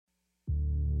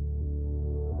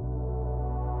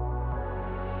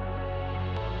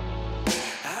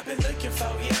I've been looking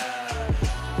for you.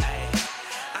 Hey,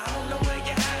 I don't know where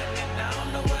you're hiding, and I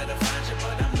don't know where to find you,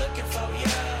 but I'm looking for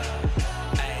you.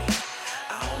 Hey,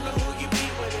 I don't know who you be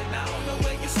with, and I don't know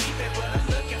where you're sleeping, but I'm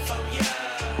looking for you.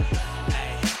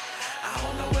 Hey, I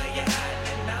don't know where you're hiding,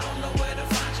 and I don't know where to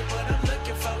find you, but I'm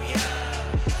looking for you.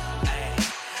 Hey,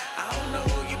 I don't know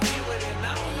who you be with, and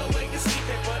I don't know where you're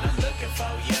sleeping, but I'm looking for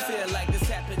you. Feel like this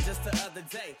happened just the other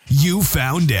day. You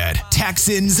found it.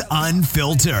 Texans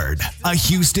Unfiltered, a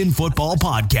Houston football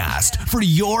podcast for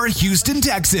your Houston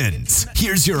Texans.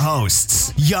 Here's your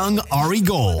hosts, young Ari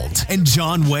Gold and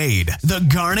John Wade, the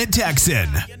Garnet Texan.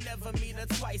 You never meet her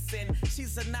twice, and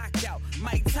she's a knockout.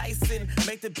 Mike Tyson,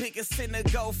 make the biggest sinner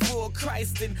go full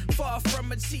Christ, and far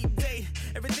from a cheap date.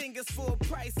 Everything is full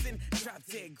price and drop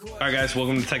dead gorgeous. All right, guys,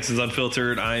 welcome to Texans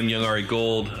Unfiltered. I am young Ari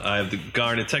Gold. I have the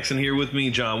Garnet Texan here with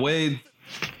me, John Wade.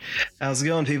 How's it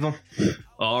going, people?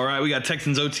 All right, we got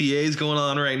Texans OTAs going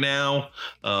on right now.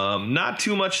 Not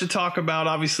too much to talk about.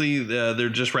 Obviously, they're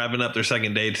just wrapping up their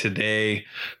second day today.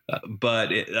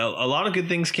 But a lot of good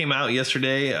things came out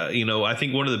yesterday. I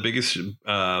think one of the biggest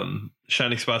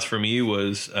shining spots for me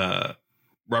was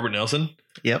Robert Nelson.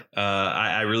 Yep.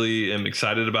 I really am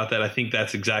excited about that. I think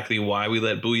that's exactly why we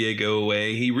let Bouye go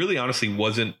away. He really honestly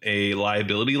wasn't a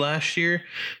liability last year.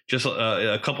 Just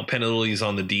a couple penalties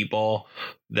on the deep ball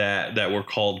that were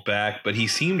called back, but he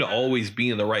seemed to always be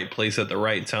in the right place at the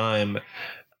right time.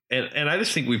 And I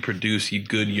just think we produce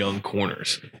good young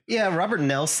corners. Yeah, Robert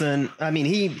Nelson, I mean,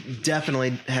 he definitely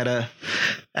had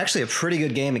actually a pretty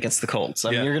good game against the Colts.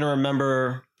 I mean, you're going to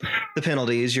remember the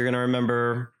penalties. You're going to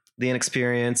remember the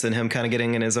inexperience and him kind of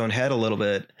getting in his own head a little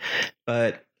bit.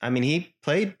 But, I mean, he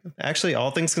played, actually,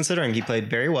 all things considering, he played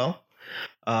very well.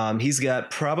 He's got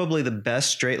probably the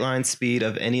best straight line speed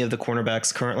of any of the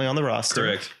cornerbacks currently on the roster.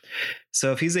 Correct.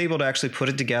 So if he's able to actually put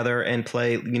it together and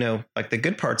play, like the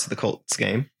good parts of the Colts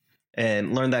game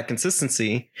and learn that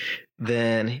consistency,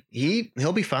 then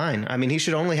he'll be fine. I mean, he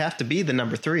should only have to be the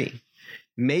number 3,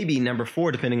 maybe number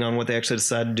 4, depending on what they actually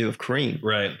decide to do with Kareem.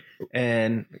 Right.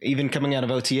 And even coming out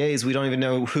of OTAs, we don't even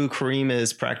know who Kareem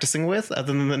is practicing with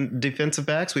other than the defensive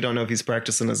backs. We don't know if he's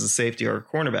practicing as a safety or a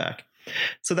cornerback.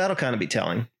 So that'll kind of be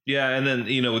telling. Yeah, and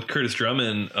then, with Curtis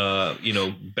Drummond,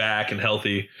 back and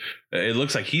healthy, it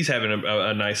looks like he's having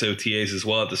a nice OTAs as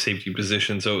well at the safety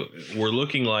position. So we're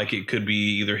looking like it could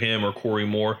be either him or Corey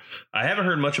Moore. I haven't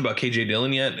heard much about KJ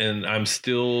Dillon yet, and I'm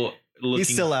still looking.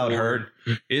 He's still out hurt.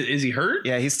 Is he hurt?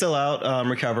 Yeah, he's still out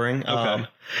recovering. Okay.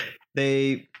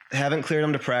 They haven't cleared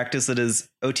him to practice at his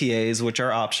OTAs, which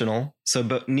are optional. So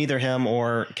but neither him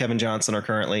or Kevin Johnson are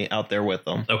currently out there with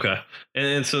them. Okay.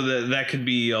 And so that could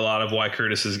be a lot of why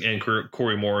Curtis and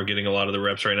Corey Moore are getting a lot of the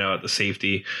reps right now at the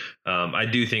safety. I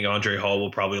do think Andre Hall will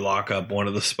probably lock up one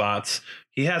of the spots.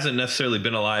 He hasn't necessarily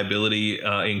been a liability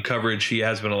in coverage. He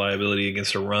has been a liability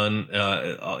against a run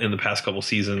in the past couple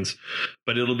seasons.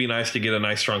 But it'll be nice to get a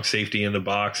nice, strong safety in the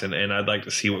box. And I'd like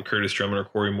to see what Curtis Drummond or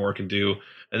Corey Moore can do.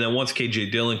 And then once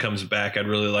KJ Dillon comes back, I'd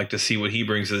really like to see what he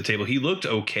brings to the table. He looked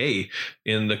okay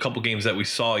in the couple games that we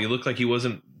saw. He looked like he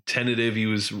wasn't tentative. He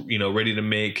was, ready to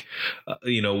make,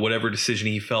 whatever decision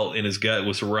he felt in his gut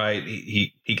was right.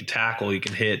 He can tackle, he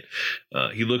can hit.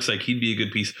 He looks like he'd be a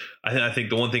good piece. I think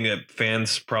the one thing that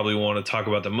fans probably want to talk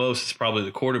about the most is probably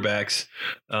the quarterbacks.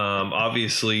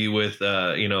 Obviously, with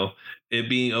it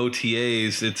being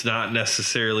OTAs, it's not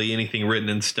necessarily anything written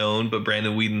in stone, but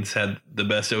Brandon Whedon's had the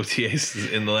best OTAs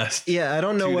in the last I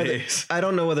don't know 2 whether days. I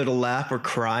don't know whether to laugh or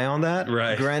cry on that.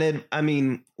 Right. Granted, I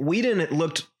mean, Whedon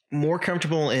looked more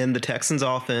comfortable in the Texans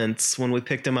offense when we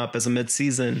picked him up as a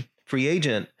midseason free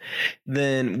agent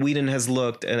than Whedon has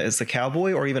looked as a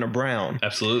Cowboy or even a Brown.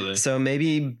 Absolutely. So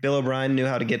maybe Bill O'Brien knew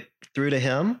how to get through to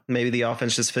him. Maybe the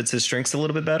offense just fits his strengths a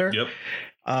little bit better. Yep.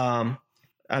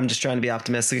 I'm just trying to be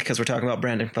optimistic because we're talking about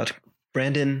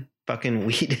Brandon fucking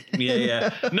Whedon.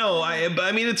 Yeah. No,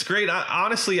 I mean, it's great.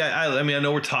 Honestly, I mean, I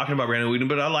know we're talking about Brandon Whedon,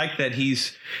 but I like that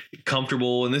he's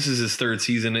comfortable, and this is his 3rd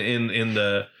season in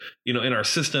the in our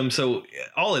system. So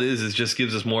all it is just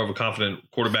gives us more of a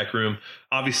confident quarterback room.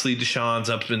 Obviously, Deshaun's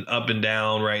up and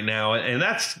down right now, and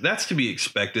that's to be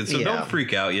expected. So don't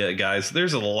freak out yet, guys.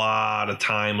 There's a lot of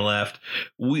time left.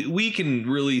 We can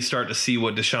really start to see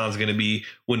what Deshaun's going to be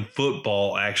when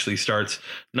football actually starts,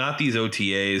 not these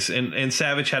OTAs. And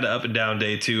Savage had an up and down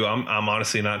day too. I'm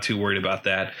honestly not too worried about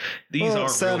that. These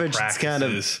aren't Savage, real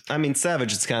practices.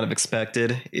 Savage, it's kind of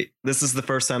expected. This is the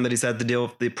first time that he's had to deal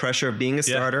with the pressure of being a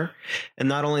starter, and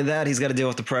not only that, he's got to deal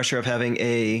with the pressure of having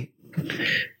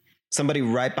somebody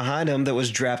right behind him that was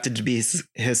drafted to be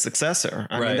his successor.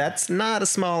 I mean, that's not a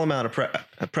small amount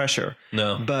of pressure.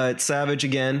 No. But Savage,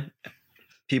 again,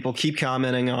 People keep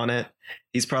commenting on it.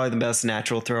 He's probably the best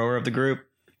natural thrower of the group.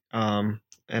 And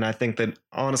I think that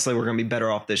honestly, we're going to be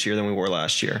better off this year than we were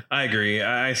last year. I agree.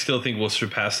 I still think we'll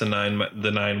surpass the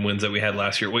nine wins that we had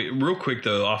last year. Wait, real quick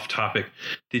though, off topic.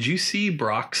 Did you see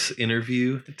Brock's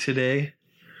interview today?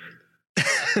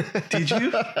 Did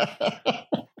you?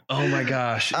 Oh my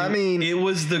gosh. I mean, it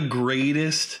was the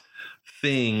greatest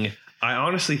thing I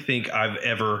honestly think I've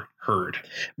ever heard.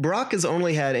 Brock has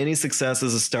only had any success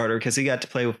as a starter because he got to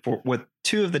play with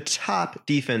two of the top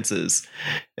defenses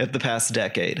of the past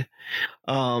decade.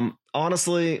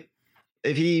 Honestly,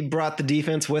 if he brought the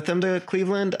defense with him to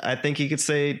Cleveland, I think you could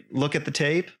say, look at the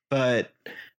tape. But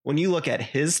when you look at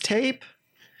his tape,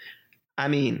 I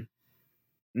mean,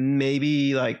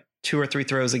 maybe like 2 or 3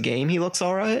 throws a game, he looks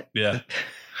all right. Yeah.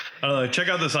 I don't know. Check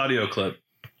out this audio clip.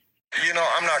 You know,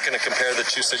 I'm not going to compare the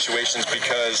two situations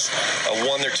because,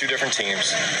 one, they're two different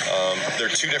teams. They're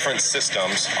two different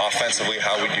systems, offensively,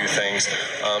 how we do things.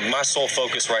 My sole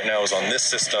focus right now is on this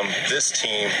system, this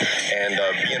team, and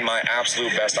being my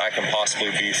absolute best I can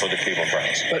possibly be for the Cleveland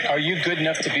Browns. But are you good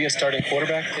enough to be a starting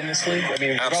quarterback in this league? I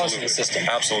mean, regardless of the system.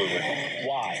 Absolutely.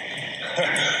 Why?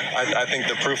 I think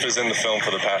the proof is in the film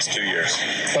for the past 2 years.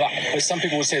 But some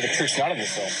people would say the proof's not in the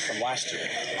film from last year.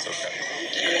 It's okay.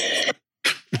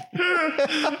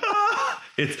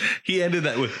 He ended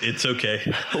that with "It's okay."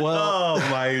 Well, oh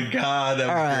my god, that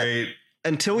was great.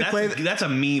 Until we play, that's a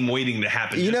meme waiting to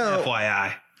happen. You just know,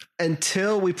 FYI.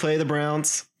 Until we play the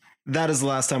Browns, that is the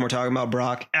last time we're talking about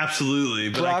Brock. Absolutely,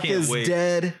 but Brock I can't is wait.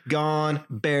 dead, gone,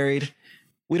 buried.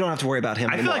 We don't have to worry about him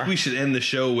anymore. I feel like we should end the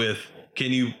show with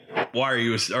can you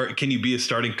be a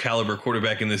starting caliber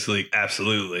quarterback in this league?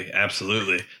 Absolutely.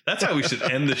 That's how we should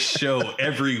end the show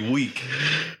every week.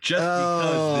 Just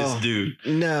because this dude.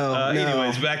 No.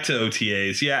 Anyways, back to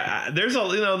OTAs. Yeah, there are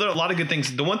a lot of good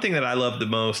things. The one thing that I love the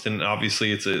most, and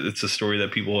obviously it's a story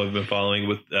that people have been following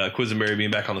with Quisenberry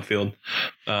being back on the field.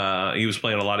 He was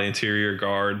playing a lot of interior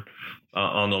guard.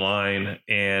 On the line,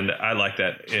 and I like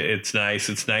that. It's nice.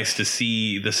 It's nice to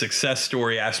see the success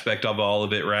story aspect of all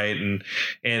of it, right? And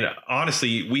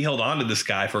honestly, we held on to this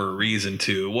guy for a reason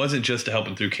too. It wasn't just to help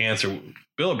him through cancer.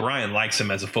 Bill O'Brien likes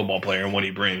him as a football player and what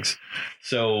he brings.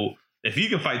 So if you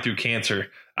can fight through cancer,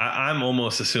 I'm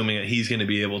almost assuming that he's going to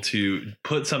be able to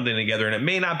put something together, and it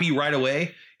may not be right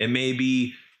away. It may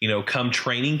be come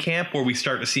training camp where we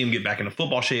start to see him get back into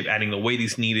football shape, adding the weight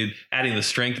he's needed, adding the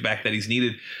strength back that he's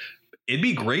needed. It'd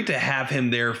be great to have him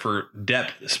there for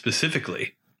depth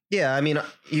specifically. Yeah, I mean,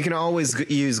 you can always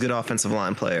use good offensive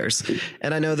line players.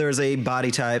 And I know there's a body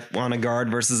type on a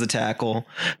guard versus a tackle,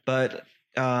 but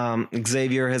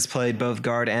Xavier has played both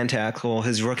guard and tackle.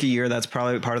 His rookie year, that's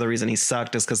probably part of the reason he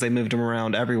sucked, is because they moved him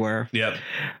around everywhere. Yep.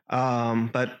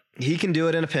 But he can do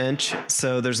it in a pinch,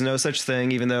 so there's no such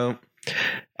thing, even though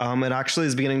it actually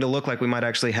is beginning to look like we might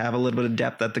actually have a little bit of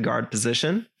depth at the guard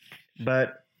position.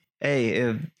 But hey,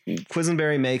 if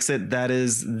Quisenberry makes it, that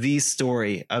is the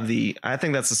story of I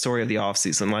think that's the story of the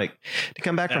offseason. Like, to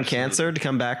come back from cancer, to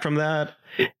come back from that.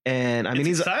 And I mean,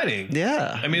 he's exciting.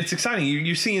 Yeah. I mean, it's exciting.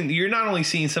 You're not only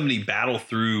seeing somebody battle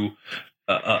through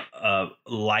a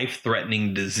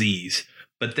life-threatening disease,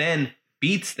 but then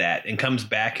beats that and comes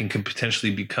back and can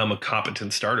potentially become a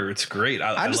competent starter. It's great.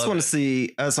 I just want to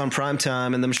see us on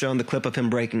primetime and them showing the clip of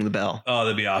him breaking the bell. Oh,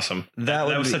 that'd be awesome. That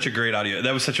was such a great audio.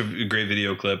 That was such a great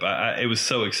video clip. It was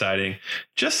so exciting.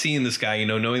 Just seeing this guy,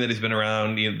 knowing that he's been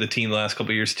around the team the last couple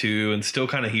of years too, and still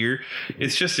kind of here.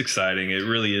 It's just exciting. It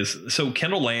really is. So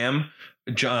Kendall Lamb,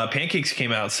 Pancakes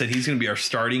came out and said he's going to be our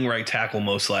starting right tackle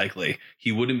most likely.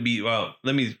 He wouldn't be. Well,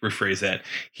 let me rephrase that.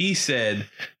 He said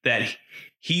that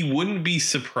he wouldn't be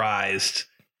surprised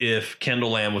if Kendall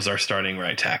Lamb was our starting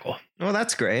right tackle. Well,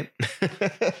 that's great.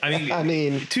 I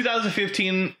mean,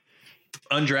 2015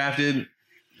 undrafted.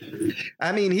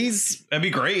 I mean, that'd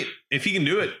be great if he can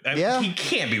do it. He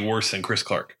can't be worse than Chris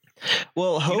Clark.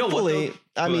 Well, hopefully,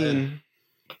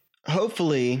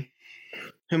 hopefully,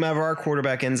 whomever our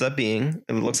quarterback ends up being,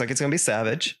 it looks like it's going to be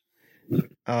Savage.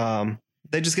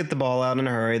 They just get the ball out in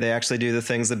a hurry. They actually do the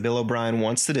things that Bill O'Brien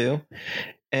wants to do.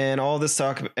 And all this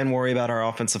talk and worry about our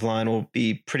offensive line will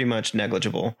be pretty much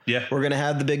negligible. Yeah. We're going to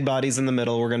have the big bodies in the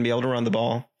middle. We're going to be able to run the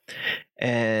ball.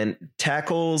 And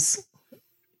tackles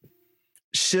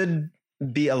should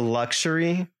be a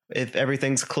luxury if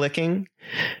everything's clicking.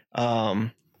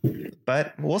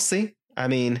 But we'll see. I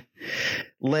mean,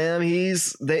 Lamb,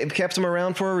 they've kept him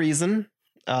around for a reason.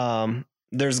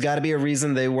 There's got to be a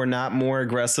reason they were not more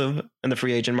aggressive in the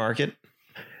free agent market.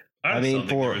 I mean, don't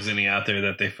think there was any out there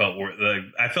that they felt were.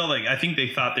 I think they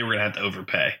thought they were going to have to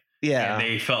overpay. Yeah, and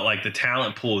they felt like the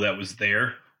talent pool that was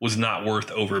there was not worth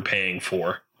overpaying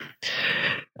for.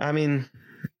 I mean,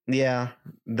 Yeah,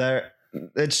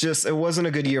 it wasn't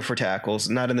a good year for tackles.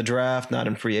 Not in the draft, not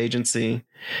in free agency.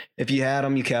 If you had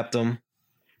them, you kept them.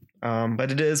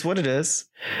 But it is what it is.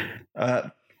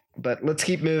 But let's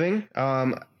keep moving.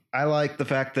 I like the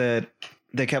fact that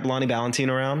they kept Lonnie Ballentine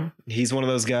around. He's one of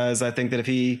those guys. I think that if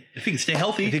he can stay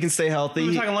healthy, we've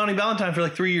been talking Lonnie Ballentine for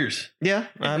like 3 years. Yeah,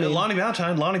 I mean Lonnie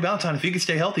Ballentine. If he can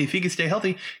stay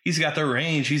healthy, he's got the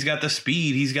range, he's got the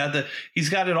speed, he's got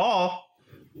it all.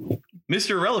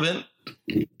 Mr. Irrelevant,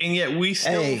 and yet we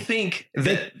still think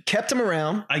they kept him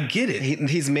around. I get it.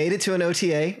 He's made it to an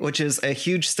OTA, which is a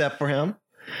huge step for him.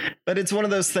 But it's one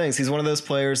of those things. He's one of those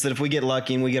players that if we get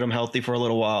lucky and we get him healthy for a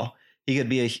little while, he could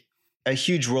be a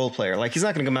huge role player. Like, he's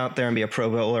not going to come out there and be a Pro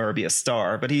Bowler or be a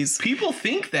star, but people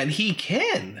think that he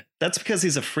can. That's because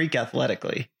he's a freak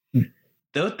athletically.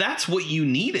 That's what you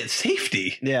need at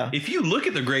safety. Yeah. If you look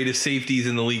at the greatest safeties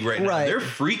in the league right now, they're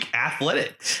freak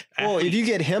athletics. Well, if you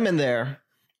get him in there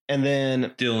and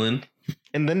then Dylan.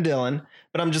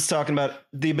 But I'm just talking about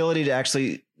the ability to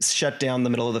actually shut down the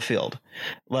middle of the field.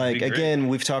 Like, again,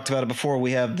 we've talked about it before.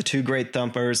 We have the two great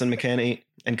thumpers in McKinney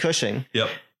and Cushing. Yep.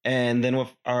 And then with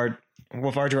our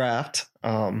draft,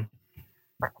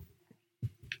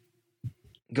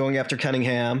 going after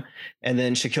Cunningham and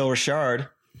then Shaquille Richard.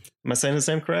 Am I saying his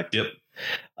name correct? Yep.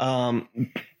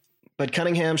 But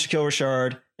Cunningham, Shaquille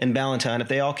Richard, and Ballentine, if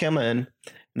they all come in,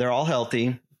 they're all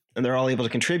healthy, and they're all able to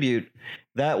contribute,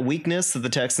 that weakness that the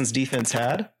Texans defense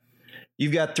had,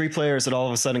 you've got 3 players that all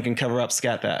of a sudden can cover up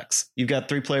scat backs. You've got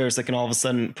 3 players that can all of a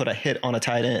sudden put a hit on a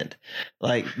tight end.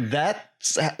 Like, that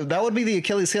would be the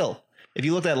Achilles heel. If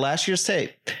you looked at last year's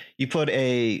tape, you put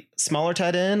a smaller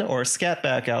tight end or a scat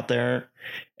back out there,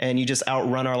 and you just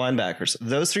outrun our linebackers.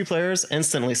 Those 3 players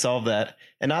instantly solve that.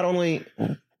 And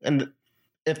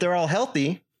if they're all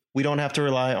healthy, we don't have to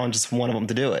rely on just one of them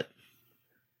to do it.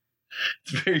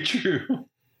 It's very true.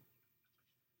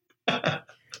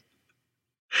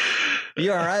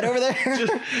 You all right over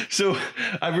there? So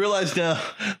I've realized now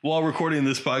while recording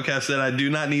this podcast that I do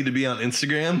not need to be on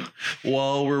Instagram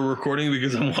while we're recording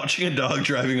because I'm watching a dog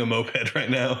driving a moped right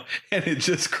now, and it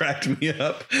just cracked me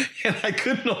up and I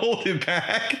couldn't hold it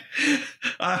back.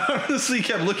 I honestly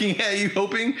kept looking at you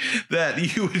hoping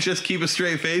that you would just keep a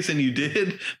straight face, and you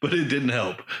did, but it didn't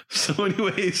help. So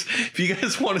anyways, if you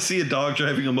guys want to see a dog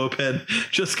driving a moped,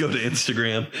 just go to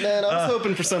Instagram. Man, I was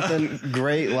hoping for something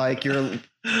great like your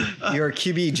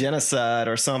QB genocide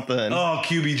or something. Oh,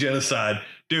 QB genocide.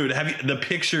 Dude, the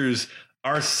pictures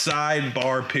are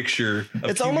sidebar picture of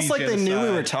it's QB almost like genocide. they knew we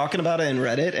were talking about it in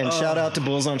Reddit, and shout out to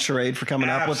Bulls on Charade for coming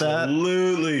up with that.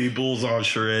 Absolutely, Bulls on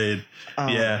Charade.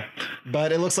 Yeah.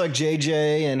 But it looks like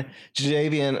JJ and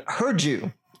Jadavian heard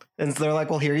you. And they're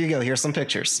like, well, here you go. Here's some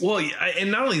pictures. Well,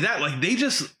 and not only that, like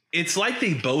it's like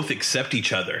they both accept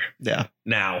each other. Yeah.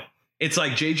 Now, it's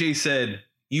like JJ said,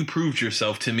 you proved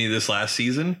yourself to me this last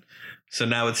season. So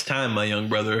now it's time, my young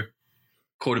brother.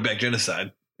 Quarterback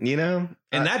genocide. You know?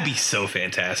 And that'd be so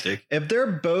fantastic. If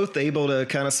they're both able to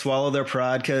kind of swallow their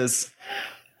pride, because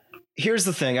here's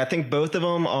the thing. I think both of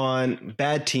them on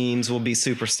bad teams will be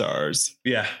superstars.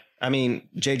 Yeah. I mean,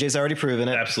 JJ's already proven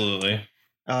it. Absolutely.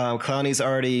 Clowney's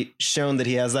already shown that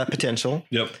he has that potential.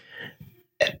 Yep.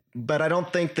 But I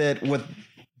don't think that with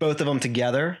both of them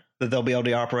together that they'll be able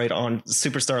to operate on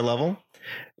superstar level.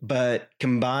 But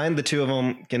combined, the two of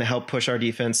them can help push our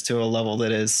defense to a level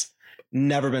that has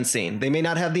never been seen. They may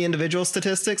not have the individual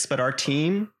statistics, but our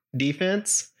team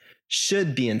defense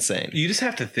should be insane. You just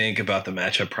have to think about the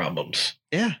matchup problems.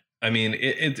 Yeah. I mean,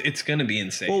 it's going to be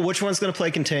insane. Well, which one's going to play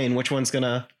contain? Which one's going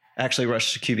to actually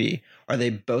rush the QB? Are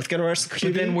they both going to rush the QB?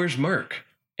 But then where's Merck?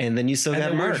 And then you still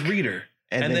got Merck. Where's Reader?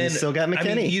 And then you still got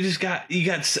McKinney. I mean, you got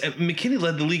McKinney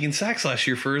led the league in sacks last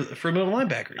year for middle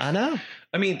linebackers. I know.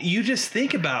 I mean, you just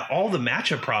think about all the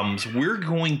matchup problems we're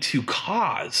going to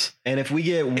cause. And if we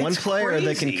get one player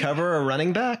that can cover a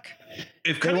running back,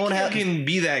 if Cunningham can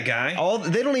be that guy,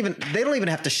 they don't even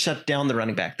have to shut down the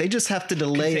running back. They just have to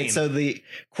delay it so the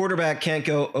quarterback can't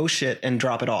go, oh shit, and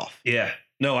drop it off. Yeah.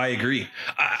 No, I agree.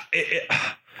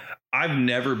 I've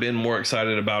never been more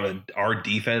excited about our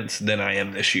defense than I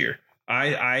am this year.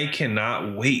 I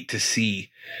cannot wait to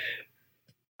see.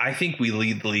 I think we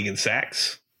lead the league in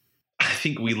sacks. I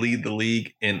think we lead the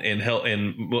league in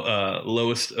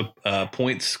lowest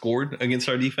points scored against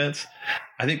our defense.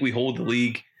 I think we hold the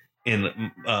league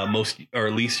in most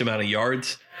or least amount of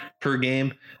yards per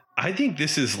game. I think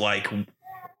this is going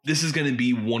to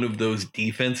be one of those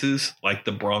defenses like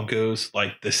the Broncos,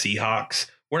 like the Seahawks.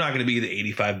 We're not going to be the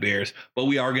 85 Bears, but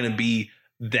we are going to be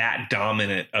that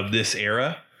dominant of this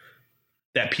era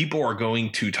that people are going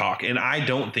to talk. And I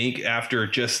don't think after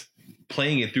just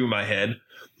playing it through my head,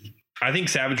 I think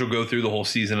Savage will go through the whole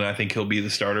season, and I think he'll be the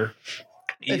starter.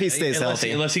 If he stays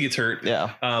healthy. Unless he gets hurt.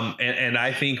 Yeah. And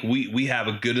I think we have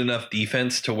a good enough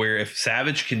defense to where if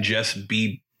Savage can just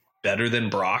be better than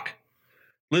Brock,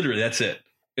 literally that's it.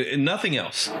 Nothing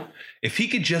else. If he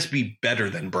could just be better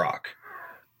than Brock,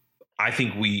 I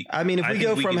think we. I mean, if we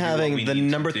go from having the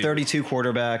number 32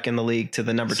 quarterback in the league to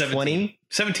the number 20,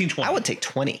 17-20, I would take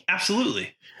 20.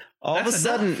 Absolutely. All of a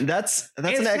sudden, that's an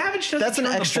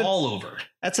extra ball over.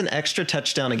 That's an extra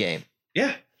touchdown a game.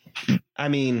 Yeah. I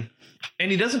mean,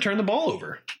 and he doesn't turn the ball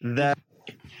over. That.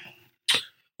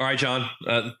 All right, John.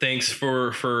 Thanks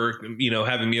for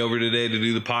having me over today to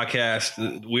do the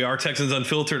podcast. We are Texans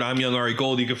Unfiltered. I'm Young Ari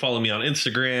Gold. You can follow me on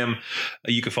Instagram.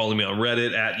 You can follow me on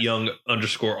Reddit at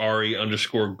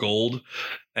Young_Ari_Gold,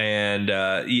 and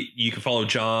you can follow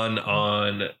John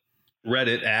on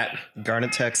Reddit at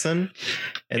Garnet Texan,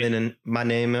 and then in my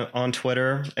name on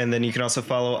Twitter. And then you can also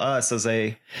follow us as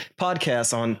a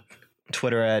podcast on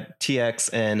Twitter at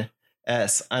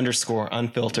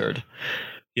TXNS_Unfiltered.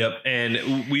 Yep.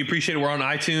 And we appreciate it. We're on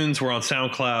iTunes. We're on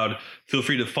SoundCloud. Feel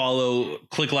free to follow,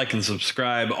 click like and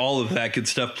subscribe, all of that good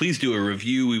stuff. Please do a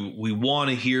review. We want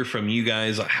to hear from you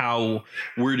guys how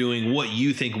we're doing, what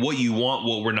you think, what you want,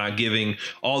 what we're not giving,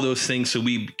 all those things so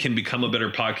we can become a better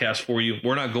podcast for you.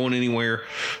 We're not going anywhere.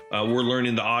 We're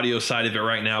learning the audio side of it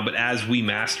right now. But as we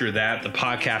master that, the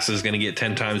podcast is going to get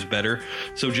 10 times better.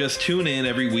 So just tune in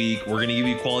every week. We're going to give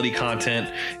you quality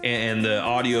content and the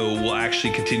audio will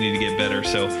actually continue to get better.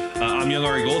 So I'm Young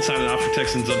Ari Gold signing off for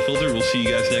Texans Unfiltered. We'll see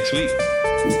you guys next week.